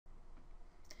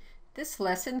This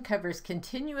lesson covers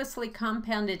continuously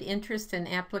compounded interest and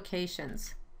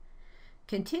applications.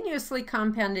 Continuously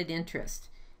compounded interest.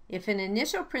 If an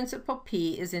initial principal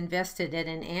P is invested at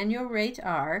an annual rate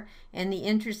R and the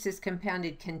interest is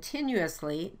compounded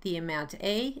continuously, the amount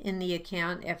A in the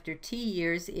account after T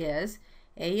years is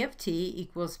A of T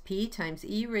equals P times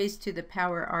E raised to the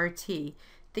power RT.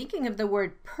 Thinking of the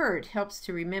word PERT helps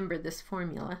to remember this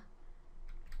formula.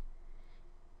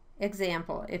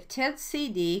 Example, if Ted's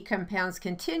CD compounds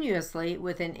continuously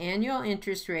with an annual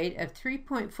interest rate of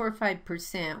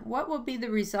 3.45%, what will be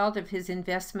the result of his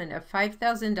investment of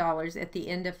 $5,000 at the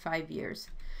end of 5 years?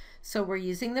 So we're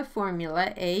using the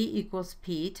formula A equals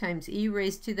P times E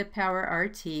raised to the power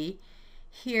RT.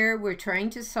 Here we're trying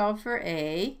to solve for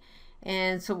A,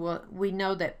 and so we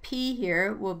know that P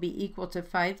here will be equal to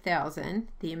 5,000,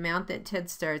 the amount that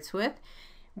Ted starts with.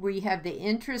 We have the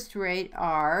interest rate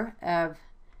R of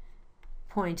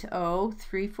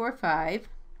 0.0345.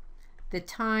 The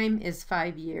time is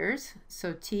 5 years,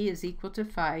 so T is equal to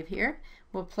 5 here.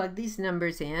 We'll plug these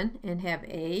numbers in and have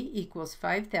A equals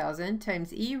 5,000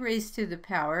 times E raised to the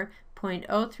power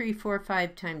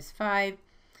 0.0345 times 5.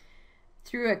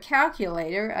 Through a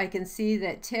calculator, I can see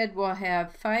that Ted will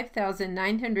have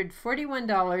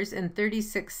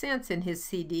 $5,941.36 in his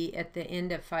CD at the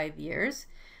end of 5 years.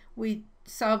 We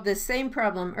solved the same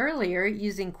problem earlier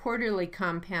using quarterly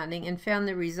compounding and found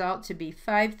the result to be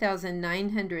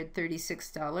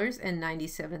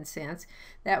 $5,936.97.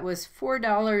 That was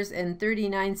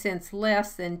 $4.39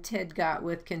 less than Ted got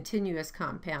with continuous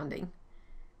compounding.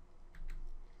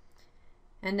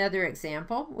 Another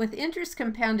example, with interest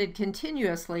compounded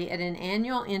continuously at an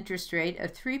annual interest rate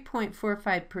of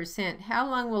 3.45%, how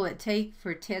long will it take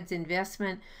for Ted's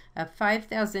investment of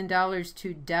 $5,000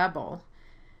 to double?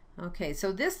 Okay,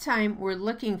 so this time we're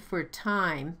looking for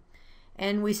time,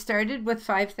 and we started with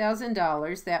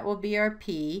 $5,000. That will be our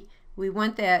P. We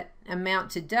want that amount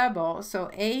to double,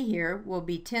 so A here will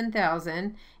be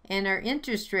 10,000, and our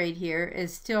interest rate here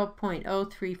is still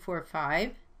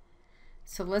 0.0345.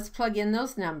 So let's plug in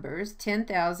those numbers.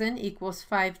 10,000 equals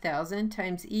 5,000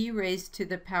 times E raised to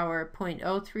the power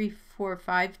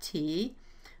 0.0345t.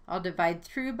 I'll divide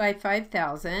through by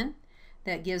 5,000.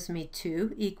 That gives me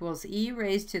 2 equals E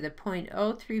raised to the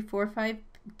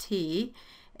 0.0345t,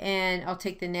 and I'll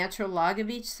take the natural log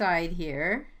of each side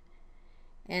here.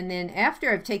 And then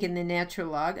after I've taken the natural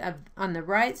log on the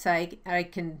right side, I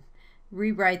can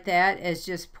rewrite that as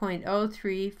just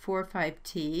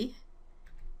 0.0345t.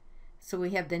 So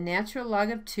we have the natural log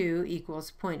of 2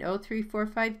 equals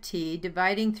 0.0345t.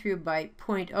 Dividing through by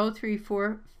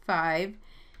 0.0345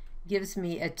 gives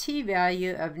me a t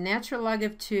value of natural log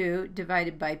of 2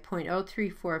 divided by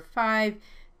 0.0345.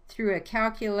 Through a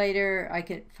calculator, I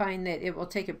can find that it will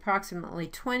take approximately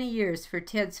 20 years for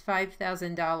Ted's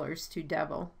 $5,000 to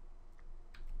double.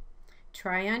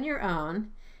 Try on your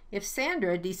own. If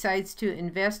Sandra decides to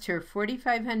invest her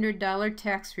 $4,500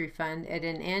 tax refund at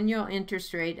an annual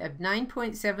interest rate of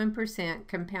 9.7%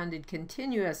 compounded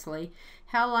continuously,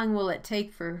 how long will it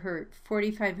take for her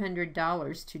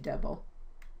 $4,500 to double?